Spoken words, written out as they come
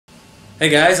Hey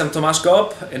guys, I'm Tomasz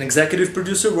Gop, an executive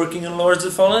producer working on Lords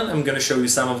of Fallen. I'm going to show you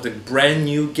some of the brand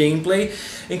new gameplay,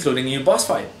 including a new boss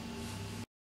fight.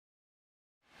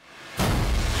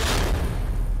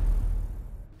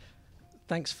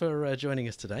 Thanks for joining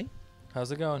us today.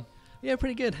 How's it going? Yeah,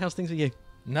 pretty good. How's things with you?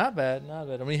 Not bad, not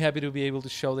bad. I'm really happy to be able to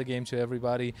show the game to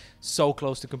everybody so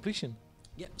close to completion.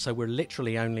 Yeah. So we're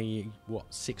literally only,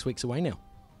 6 weeks away now?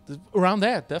 Around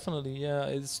that, definitely, yeah.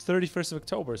 It's 31st of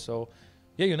October, so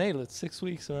yeah, you nailed it. 6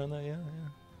 weeks around that, yeah.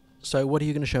 So what are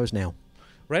you going to show us now?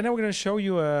 Right now we're going to show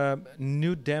you a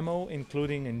new demo,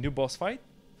 including a new boss fight.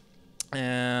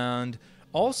 And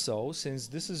also, since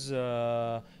this is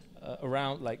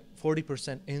around like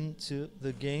 40% into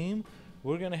the game,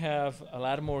 we're going to have a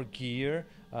lot more gear.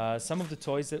 Some of the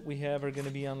toys that we have are going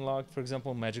to be unlocked. For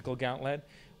example, Magical Gauntlet.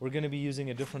 We're going to be using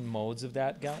different modes of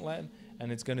that Gauntlet,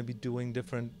 and it's going to be doing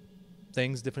different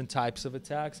things, different types of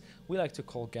attacks. We like to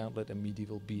call Gauntlet a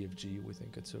medieval BFG. We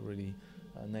think it's a really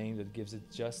name that gives it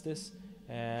justice.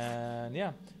 And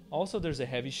yeah, also there's a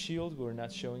heavy shield. We were not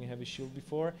showing a heavy shield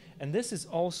before. And this is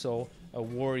also a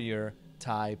warrior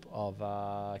type of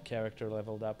character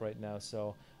leveled up right now.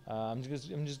 So I'm just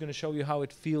going to show you how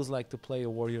it feels like to play a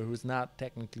warrior who's not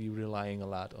technically relying a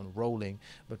lot on rolling,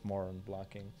 but more on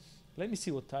blocking. Let me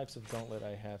see what types of gauntlet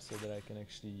I have so that I can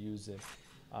actually use it.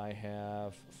 I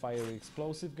have fiery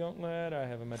explosive gauntlet, I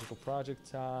have a magical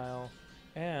projectile,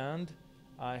 and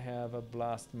I have a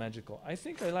blast magical. I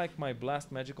think I like my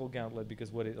blast magical gauntlet because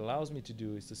what it allows me to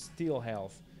do is to steal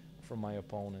health from my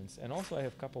opponents. And also I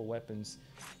have a couple weapons,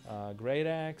 great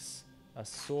axe, a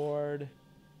sword,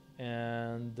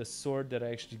 and the sword that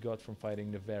I actually got from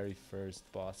fighting the very first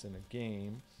boss in a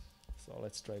game. So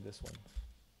let's try this one.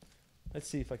 Let's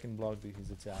see if I can block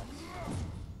his attacks.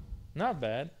 Not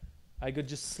bad. I got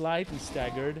just slightly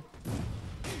staggered.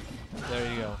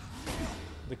 There you go.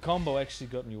 The combo actually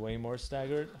got me way more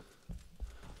staggered.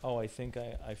 Oh, I think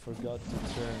I forgot to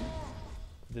turn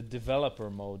the developer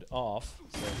mode off.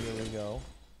 So here we go.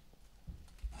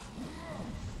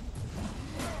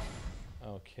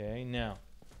 Okay, now.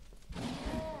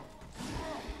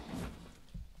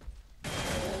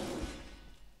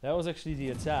 That was actually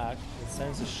the attack. It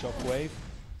sends a shockwave,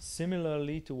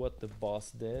 similarly to what the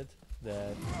boss did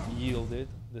that yielded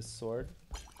the sword.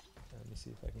 Let me see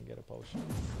if I can get a potion.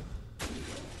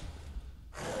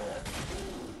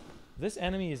 This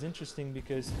enemy is interesting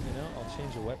because, you know, I'll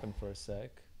change the weapon for a sec.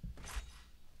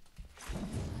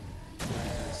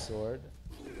 The sword.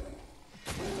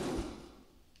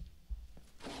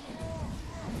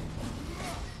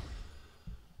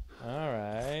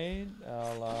 Alright,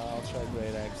 I'll try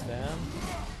Great Axe then.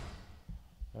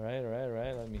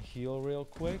 Alright, let me heal real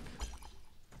quick.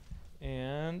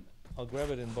 And I'll grab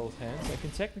it in both hands. I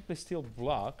can technically still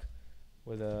block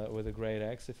with a Great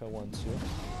Axe if I want to.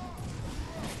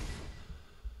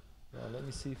 Now let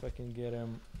me see if I can get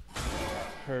him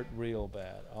hurt real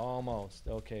bad. Almost.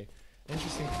 Okay.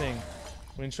 Interesting thing.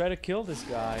 When you try to kill this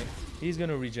guy, he's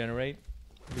gonna regenerate,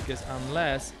 because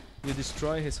unless you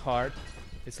destroy his heart,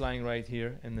 it's lying right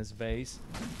here in this vase,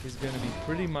 he's gonna be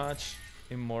pretty much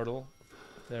immortal.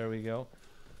 There we go.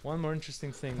 One more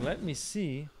interesting thing. Let me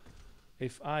see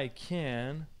if I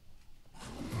can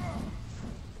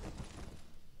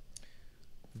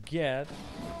get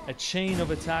a chain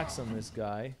of attacks on this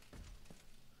guy.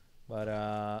 But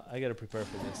I gotta prepare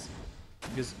for this,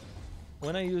 because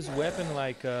when I use weapon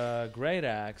like Great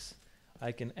Axe,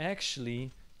 I can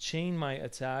actually chain my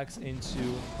attacks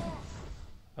into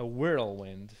a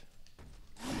whirlwind.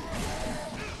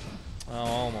 Oh,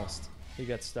 almost. He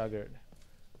got staggered.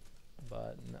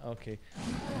 But okay,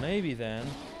 maybe then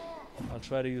I'll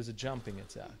try to use a jumping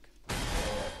attack.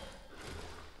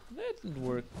 That did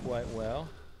work quite well.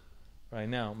 Right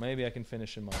now, maybe I can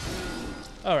finish him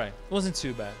off. Alright, wasn't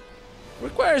too bad.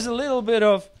 Requires a little bit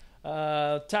of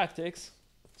tactics,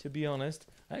 to be honest.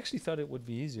 I actually thought it would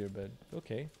be easier, but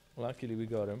okay. Luckily we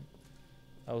got him.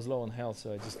 I was low on health,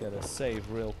 so I just gotta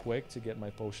save real quick to get my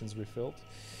potions refilled.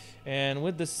 And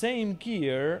with the same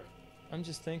gear, I'm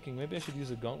just thinking maybe I should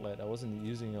use a gauntlet. I wasn't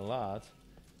using a lot.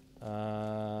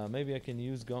 Maybe I can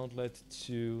use gauntlet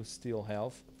to steal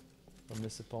health from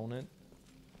this opponent.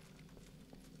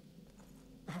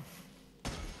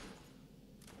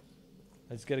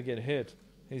 I just gotta get hit.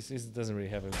 He doesn't really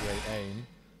have a great aim,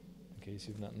 in case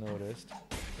you've not noticed.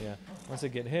 Yeah, once I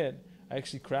get hit, I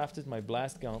actually crafted my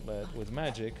blast gauntlet with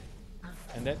magic,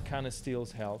 and that kind of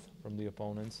steals health from the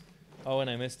opponents. Oh, and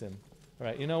I missed him.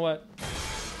 Alright, you know what?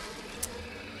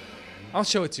 I'll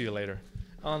show it to you later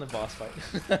on the boss fight.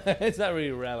 It's not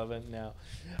really relevant now.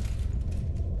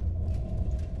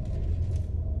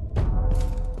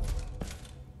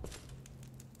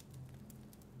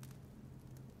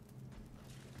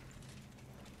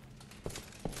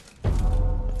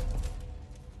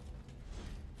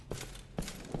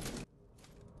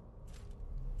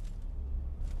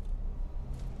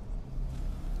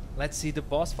 let's see the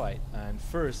boss fight. And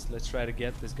first, let's try to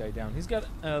get this guy down. He's got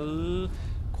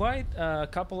quite a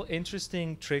couple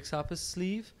interesting tricks up his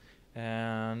sleeve,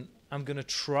 and I'm gonna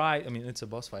try. I mean, it's a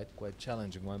boss fight, quite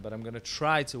challenging one, but I'm gonna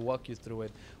try to walk you through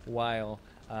it while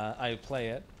I play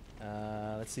it.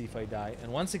 Let's see if I die.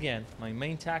 And once again, my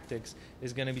main tactics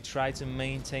is gonna be try to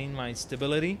maintain my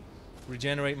stability,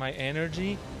 regenerate my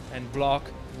energy, and block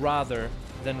rather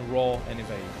than roll and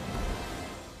evade.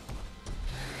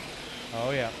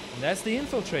 Oh yeah, and that's the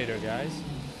infiltrator, guys.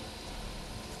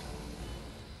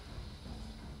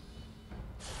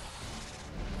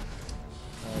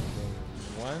 Okay,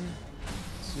 1,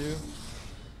 2,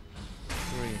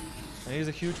 3. And here's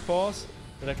a huge pause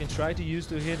that I can try to use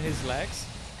to hit his legs.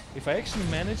 If I actually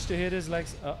manage to hit his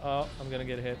legs, I'm gonna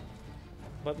get hit.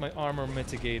 But my armor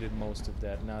mitigated most of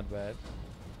that, not bad.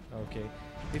 Okay,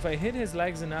 if I hit his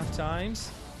legs enough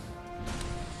times,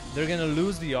 they're gonna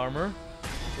lose the armor,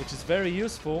 which is very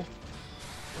useful.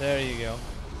 There you go,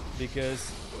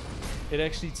 because it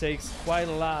actually takes quite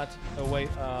a lot away.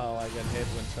 Oh, I got hit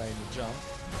when trying to jump.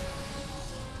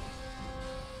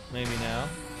 Maybe now.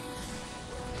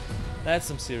 That's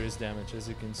some serious damage, as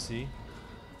you can see.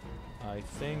 I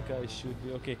think I should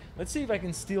be okay. Let's see if I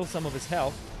can steal some of his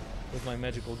health with my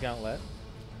magical gauntlet.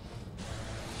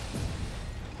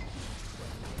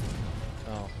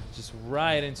 Oh, just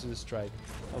right into the strike.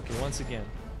 Okay, once again,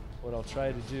 what I'll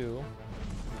try to do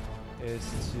is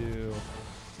to...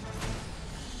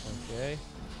 Okay,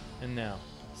 and now,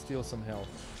 steal some health.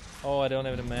 Oh, I don't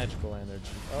have the magical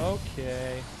energy.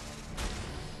 Okay.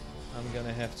 I'm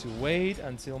gonna have to wait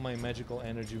until my magical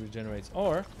energy regenerates.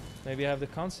 Or, maybe I have the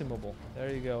consumable. There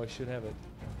you go, I should have it.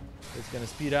 It's gonna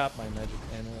speed up my magic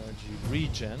energy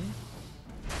regen.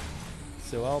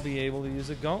 So I'll be able to use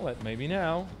a gauntlet, maybe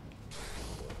now.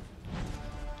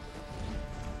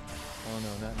 Oh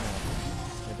no, not now.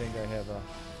 I think I have a...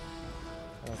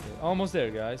 Okay, almost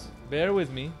there, guys. Bear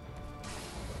with me.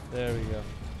 There we go.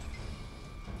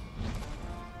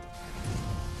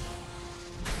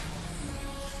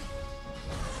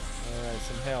 Alright,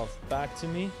 some health. Back to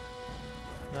me.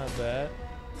 Not bad.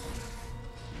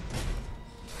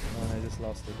 Oh, I just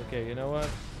lost it. Okay, you know what?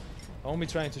 I won't be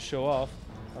trying to show off.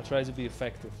 I'll try to be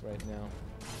effective right now.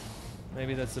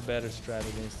 Maybe that's a better strat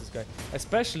against this guy.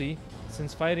 Especially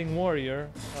since fighting warrior...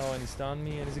 Oh, and he stunned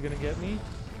me, and is he gonna get me?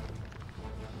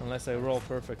 Unless I roll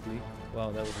perfectly.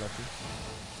 Wow, that was lucky.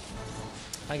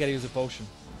 I gotta use a potion.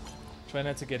 Try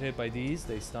not to get hit by these,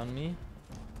 they stun me.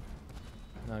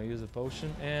 Now use a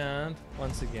potion, and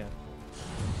once again.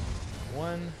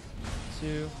 1,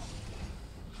 2,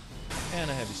 and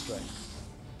a heavy strike.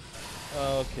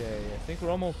 Okay, I think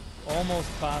we're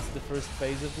almost past the first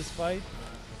phase of this fight.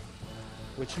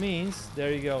 Which means,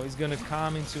 there you go, he's gonna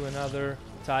come into another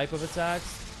type of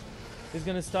attacks. He's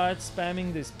gonna start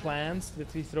spamming these plants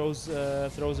that he throws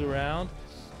around.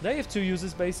 They have two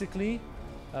uses basically.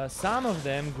 Some of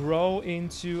them grow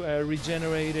into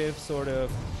regenerative sort of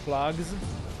plugs,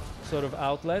 sort of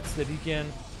outlets that he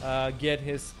can get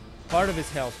his part of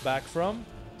his health back from.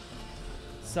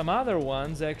 Some other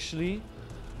ones actually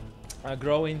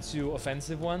grow into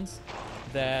offensive ones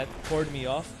that ward me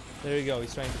off. There you go,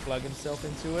 he's trying to plug himself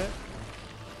into it.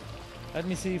 Let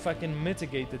me see if I can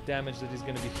mitigate the damage that he's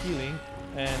going to be healing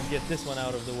and get this one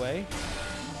out of the way.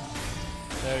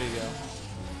 There you go.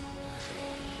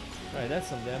 Alright, that's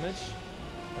some damage.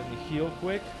 Let me heal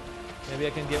quick. Maybe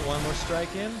I can get one more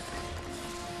strike in.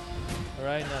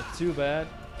 Alright, not too bad.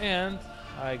 And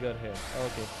I got hit.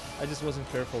 Okay, I just wasn't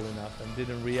careful enough and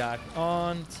didn't react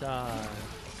on time.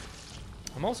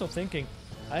 I'm also thinking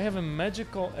I have a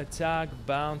magical attack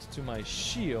bound to my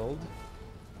shield.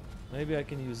 Maybe I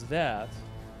can use that.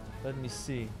 Let me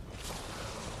see.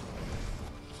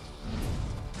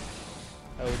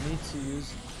 I would need to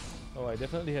use... Oh, I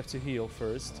definitely have to heal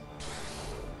first.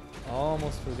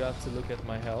 Almost forgot to look at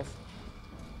my health.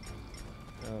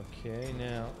 Okay,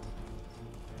 now...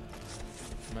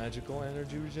 Magical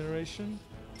energy regeneration.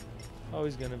 Oh,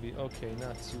 he's gonna be... Okay,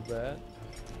 not too bad.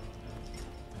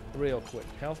 Real quick.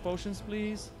 Health potions,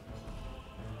 please.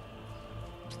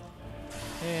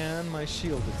 And my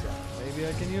shield attack. Maybe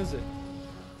I can use it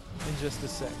in just a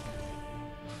sec.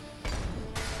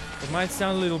 It might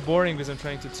sound a little boring because I'm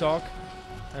trying to talk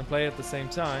and play at the same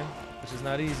time, which is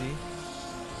not easy.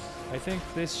 I think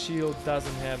this shield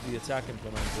doesn't have the attack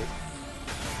implemented.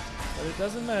 But it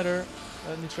doesn't matter.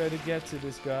 Let me try to get to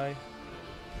this guy.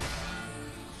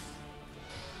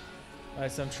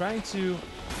 Alright, so I'm trying to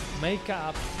make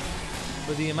up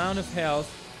for the amount of health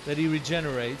that he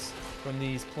regenerates from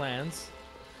these plants.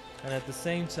 And at the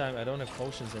same time, I don't have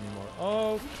potions anymore.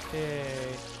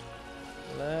 Okay.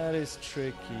 That is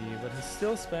tricky, but he's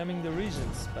still spamming the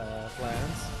regions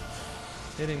plans.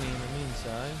 Hitting me in the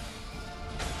meantime.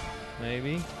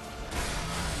 Maybe.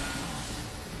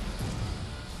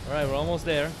 Alright, we're almost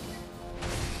there.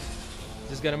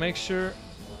 Just gotta make sure.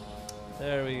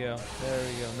 There we go. There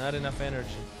we go. Not enough energy.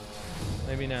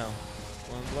 Maybe now.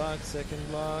 One block, second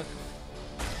block.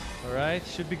 Alright,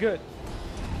 should be good.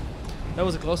 That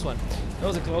was a close one. That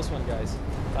was a close one, guys.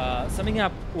 Summing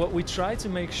up, what we try to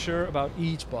make sure about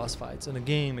each boss fight in a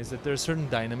game is that there are certain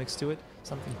dynamics to it.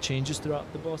 Something changes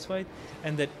throughout the boss fight,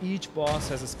 and that each boss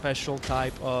has a special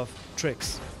type of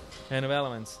tricks and of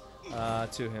elements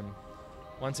to him.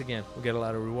 Once again, we get a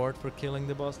lot of reward for killing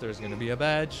the boss. There's going to be a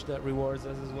badge that rewards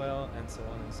us as well, and so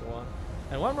on and so on.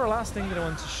 And one more last thing that I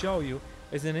want to show you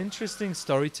is an interesting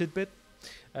story tidbit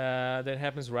that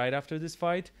happens right after this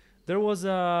fight. There was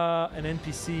an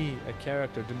NPC, a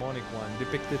character, demonic one,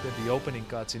 depicted in the opening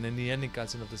cutscene and the ending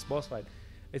cutscene of this boss fight.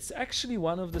 It's actually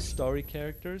one of the story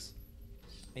characters.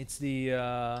 It's the...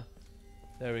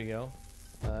 there we go.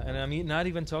 And I'm not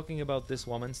even talking about this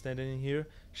woman standing in here.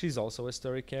 She's also a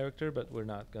story character, but we're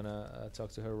not gonna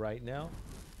talk to her right now.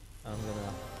 I'm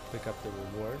gonna pick up the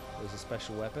reward. There's a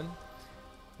special weapon.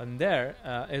 And there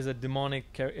is a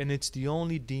demonic character, and it's the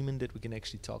only demon that we can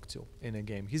actually talk to in a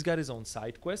game. He's got his own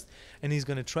side quest, and he's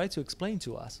going to try to explain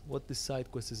to us what this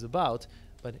side quest is about,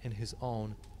 but in his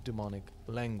own demonic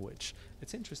language.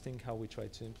 It's interesting how we try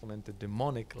to implement the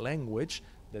demonic language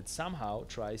that somehow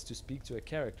tries to speak to a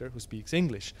character who speaks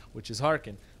English, which is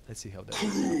Harkin. Let's see how that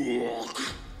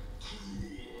is.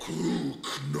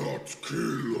 Cook not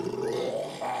kill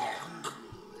Rock.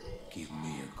 Give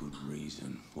me a good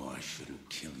reason why I shouldn't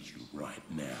kill you right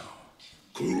now.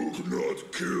 Cook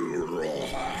not kill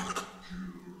Rock.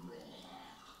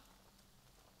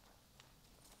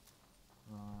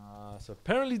 So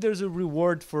apparently there's a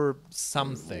reward for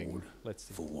something. Reward? Let's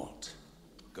see. For what?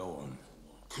 Go on.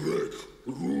 Click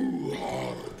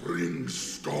Ruhar bring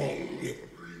skull.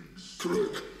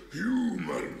 Click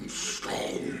human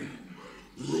skull.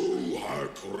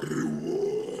 Rohak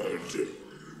reward.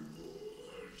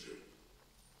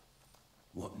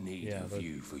 What need have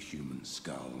you for human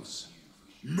skulls?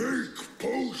 Make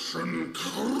potion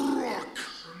crack.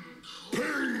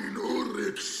 Pain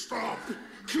Urik stop.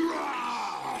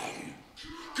 Cry.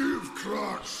 Give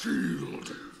crack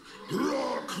shield.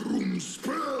 Rock room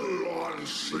spell on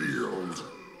shield.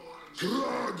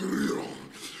 Kragriel.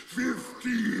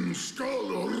 15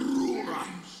 skull runa.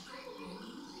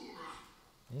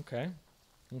 Okay.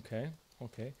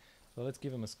 So let's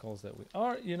give him a skulls that we...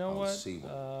 Or, you know what? See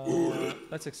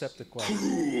Let's accept the quest.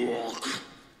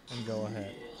 And go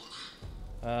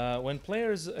ahead. When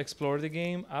players explore the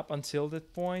game up until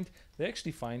that point, they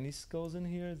actually find these skulls in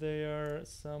here. They are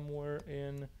somewhere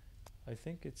in... I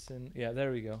think it's in... Yeah,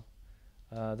 there we go.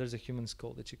 There's a human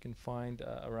skull that you can find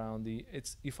around the...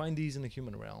 You find these in the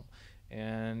human realm.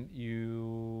 And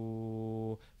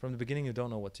you... From the beginning, you don't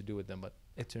know what to do with them, but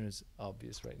it turns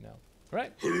obvious right now.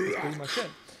 Right, that's pretty much it.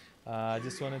 I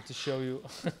just wanted to show you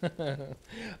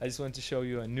I just wanted to show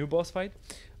you a new boss fight.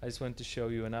 I just wanted to show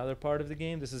you another part of the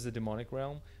game. This is the demonic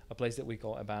realm, a place that we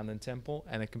call Abandoned Temple,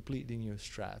 and a completely new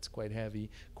strat. It's quite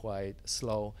heavy, quite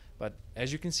slow, but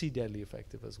as you can see, deadly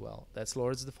effective as well. That's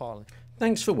Lords of the Fallen.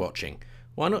 Thanks for watching.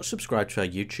 Why not subscribe to our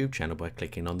YouTube channel by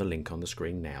clicking on the link on the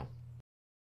screen now.